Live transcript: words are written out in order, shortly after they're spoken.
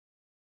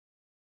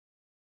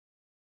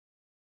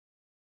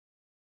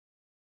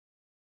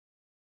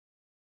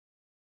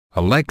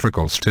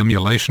Electrical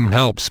stimulation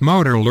helps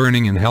motor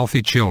learning in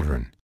healthy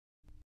children.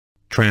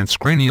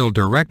 Transcranial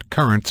direct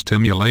current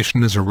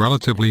stimulation is a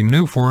relatively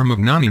new form of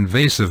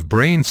non-invasive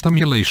brain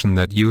stimulation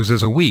that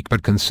uses a weak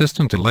but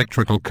consistent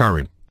electrical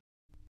current.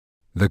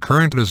 The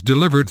current is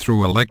delivered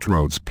through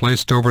electrodes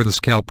placed over the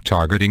scalp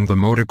targeting the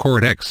motor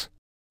cortex.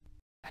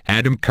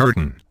 Adam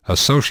Curtin,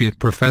 Associate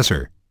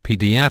Professor,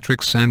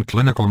 Pediatrics and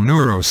Clinical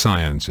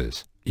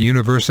Neurosciences,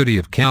 University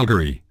of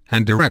Calgary,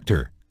 and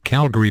Director,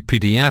 Calgary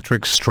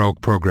Pediatric Stroke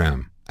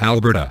Program,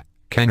 Alberta,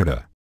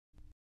 Canada,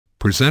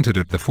 presented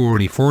at the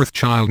 44th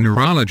Child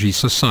Neurology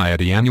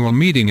Society annual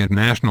meeting at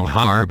National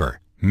Harbor,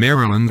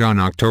 Maryland on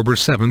October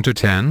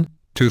 7–10,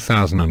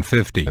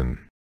 2015.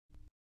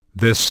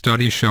 This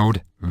study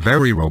showed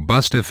very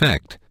robust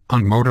effect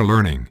on motor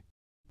learning.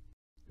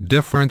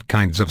 Different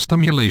kinds of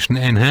stimulation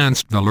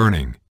enhanced the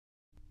learning.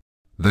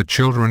 The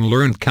children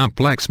learned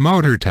complex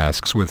motor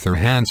tasks with their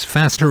hands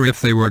faster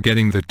if they were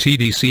getting the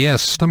tDCS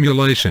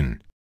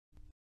stimulation.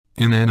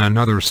 In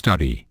another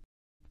study,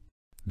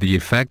 the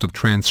effect of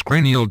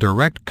transcranial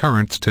direct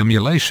current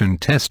stimulation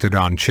tested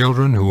on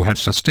children who had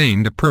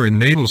sustained a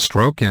perinatal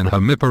stroke and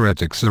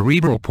hemiparetic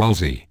cerebral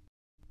palsy.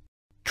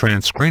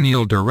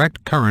 Transcranial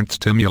direct current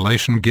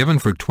stimulation given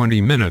for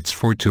 20 minutes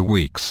for 2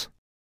 weeks.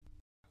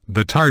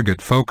 The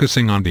target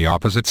focusing on the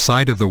opposite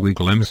side of the weak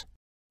limbs.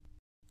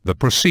 The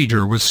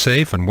procedure was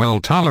safe and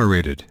well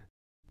tolerated.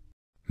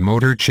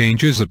 Motor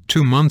changes at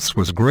 2 months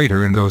was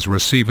greater in those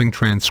receiving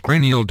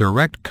transcranial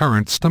direct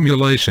current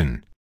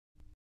stimulation.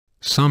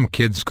 Some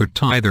kids could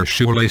tie their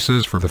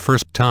shoelaces for the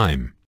first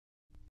time.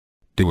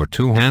 Do a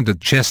two-handed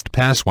chest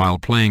pass while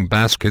playing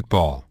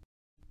basketball.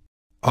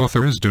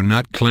 Authors do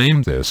not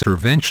claim this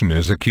intervention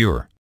is a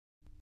cure.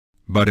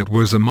 But it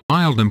was a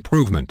mild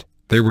improvement.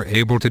 They were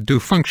able to do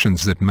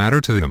functions that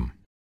matter to them.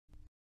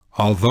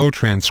 Although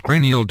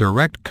transcranial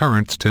direct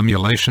current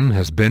stimulation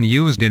has been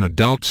used in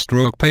adult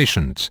stroke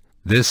patients,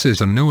 this is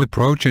a new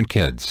approach in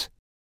kids.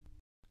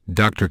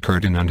 Dr.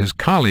 Curtin and his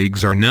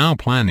colleagues are now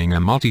planning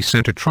a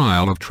multi-center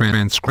trial of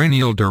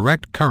transcranial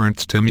direct current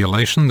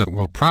stimulation that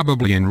will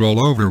probably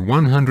enroll over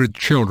 100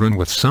 children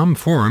with some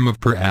form of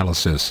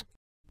paralysis.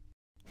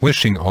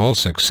 Wishing all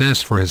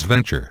success for his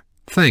venture.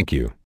 Thank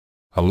you.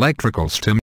 Electrical stimulation.